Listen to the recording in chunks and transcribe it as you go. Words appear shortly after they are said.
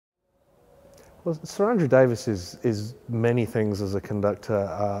Well, Sir Andrew Davis is many things as a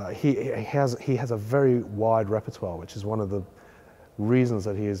conductor. He has a very wide repertoire, which is one of the reasons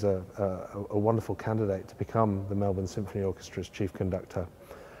that he is a wonderful candidate to become the Melbourne Symphony Orchestra's chief conductor.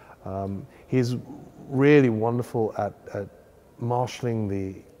 He's really wonderful at marshalling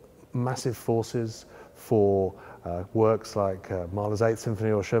the massive forces for works like Mahler's Eighth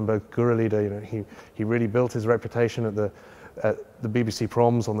Symphony or Schoenberg's Gurrelieder. You know, he really built his reputation at the BBC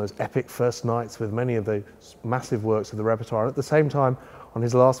proms on those epic first nights with many of the massive works of the repertoire. At the same time, on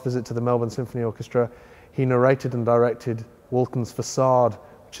his last visit to the Melbourne Symphony Orchestra, he narrated and directed Walton's Facade,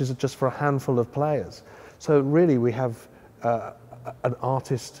 which is just for a handful of players. So really we have an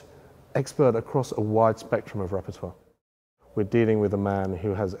artist expert across a wide spectrum of repertoire. We're dealing with a man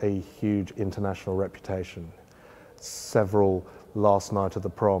who has a huge international reputation. Several last night of the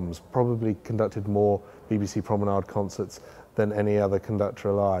proms, probably conducted more BBC Promenade concerts than any other conductor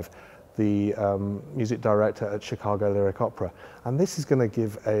alive. The music director at Chicago Lyric Opera. And this is going to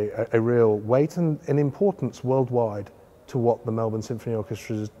give a real weight and an importance worldwide to what the Melbourne Symphony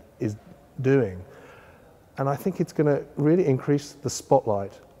Orchestra is doing. And I think it's going to really increase the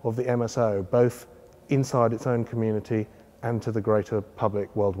spotlight of the MSO, both inside its own community and to the greater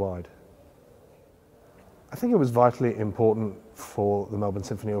public worldwide. I think it was vitally important for the Melbourne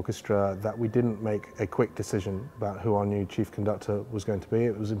Symphony Orchestra that we didn't make a quick decision about who our new chief conductor was going to be.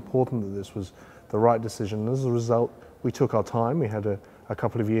 It was important that this was the right decision. As a result, we took our time. We had a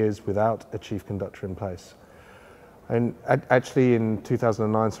couple of years without a chief conductor in place. And actually in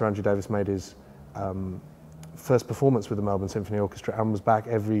 2009, Sir Andrew Davis made his first performance with the Melbourne Symphony Orchestra and was back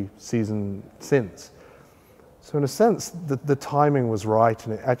every season since. So in a sense, the timing was right,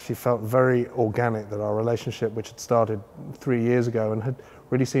 and it actually felt very organic that our relationship, which had started 3 years ago and had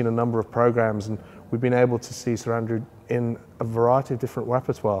really seen a number of programs, and we've been able to see Sir Andrew in a variety of different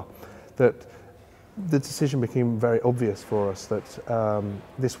repertoire, that the decision became very obvious for us that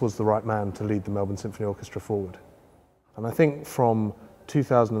this was the right man to lead the Melbourne Symphony Orchestra forward. And I think from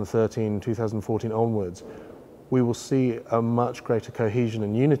 2013, 2014 onwards, we will see a much greater cohesion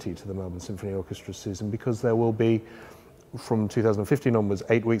and unity to the Melbourne Symphony Orchestra season, because there will be, from 2015 onwards,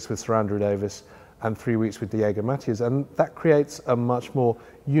 8 weeks with Sir Andrew Davis and 3 weeks with Diego Matheuz, and that creates a much more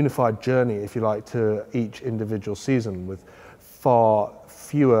unified journey, if you like, to each individual season, with far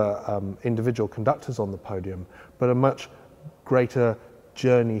fewer individual conductors on the podium, but a much greater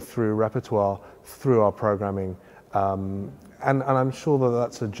journey through repertoire, through our programming, and I'm sure that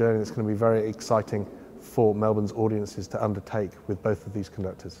that's a journey that's going to be very exciting for Melbourne's audiences to undertake with both of these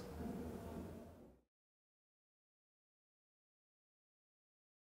conductors.